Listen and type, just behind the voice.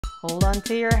Hold on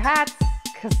to your hats,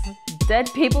 because dead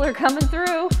people are coming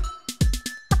through.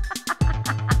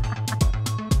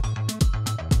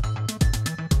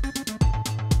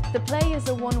 The play is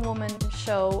a one-woman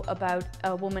show about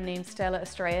a woman named Stella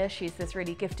Estrella. She's this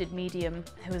really gifted medium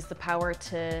who has the power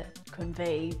to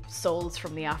convey souls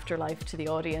from the afterlife to the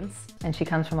audience. And she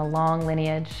comes from a long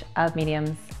lineage of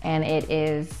mediums, and it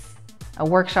is a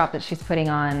workshop that she's putting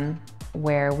on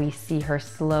where we see her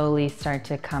slowly start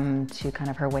to come to kind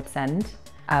of her wit's end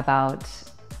about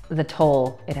the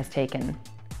toll it has taken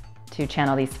to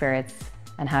channel these spirits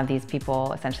and have these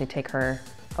people essentially take her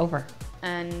over.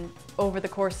 And over the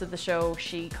course of the show,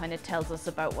 she kind of tells us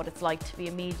about what it's like to be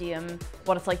a medium,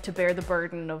 what it's like to bear the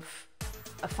burden of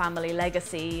a family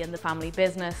legacy and the family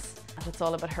business. And it's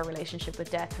all about her relationship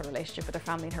with death, her relationship with her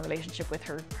family, and her relationship with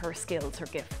her skills, her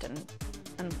gift, and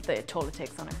the toll it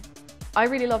takes on her. I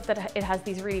really love that it has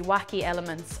these really wacky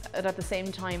elements, and at the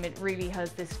same time it really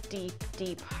has this deep,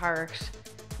 deep heart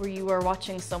where you are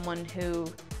watching someone who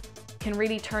can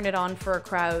really turn it on for a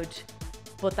crowd,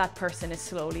 but that person is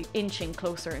slowly inching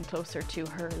closer and closer to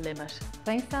her limit.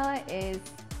 Playing Stella is,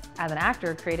 as an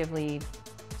actor, creatively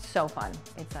so fun.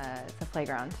 It's a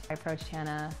playground. I approached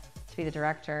Hannah to be the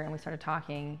director, and we started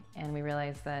talking, and we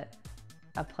realized that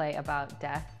a play about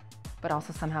death, but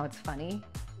also somehow it's funny,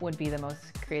 would be the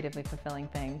most creatively fulfilling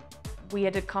thing. We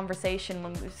had a conversation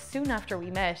soon after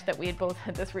we met that we had both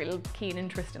had this real keen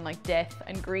interest in like death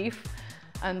and grief,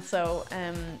 and so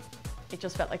it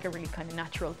just felt like a really kind of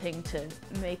natural thing to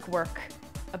make work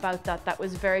about that. That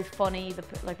was very funny,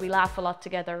 like we laugh a lot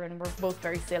together and we're both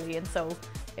very silly, and so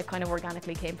it kind of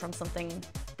organically came from something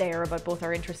there about both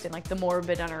our interest in like the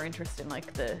morbid and our interest in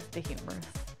like the humorous.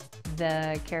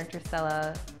 The character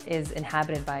Stella is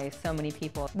inhabited by so many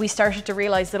people. We started to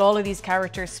realize that all of these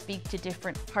characters speak to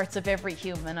different parts of every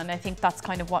human, and I think that's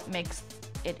kind of what makes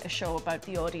it a show about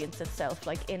the audience itself.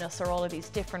 Like in us are all of these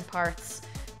different parts.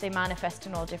 They manifest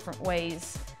in all different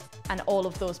ways, and all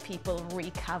of those people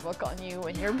wreak havoc on you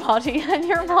and your body and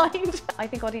your mind. I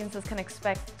think audiences can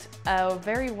expect a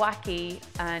very wacky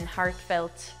and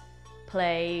heartfelt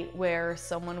play where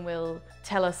someone will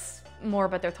tell us more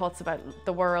about their thoughts about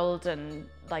the world and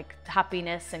like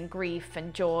happiness and grief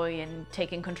and joy and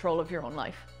taking control of your own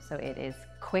life. So it is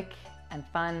quick and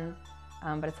fun,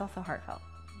 but it's also heartfelt.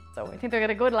 So I think they'll get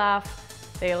a good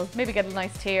laugh, they'll maybe get a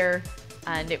nice tear,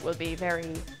 and it will be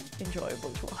very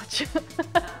enjoyable to watch.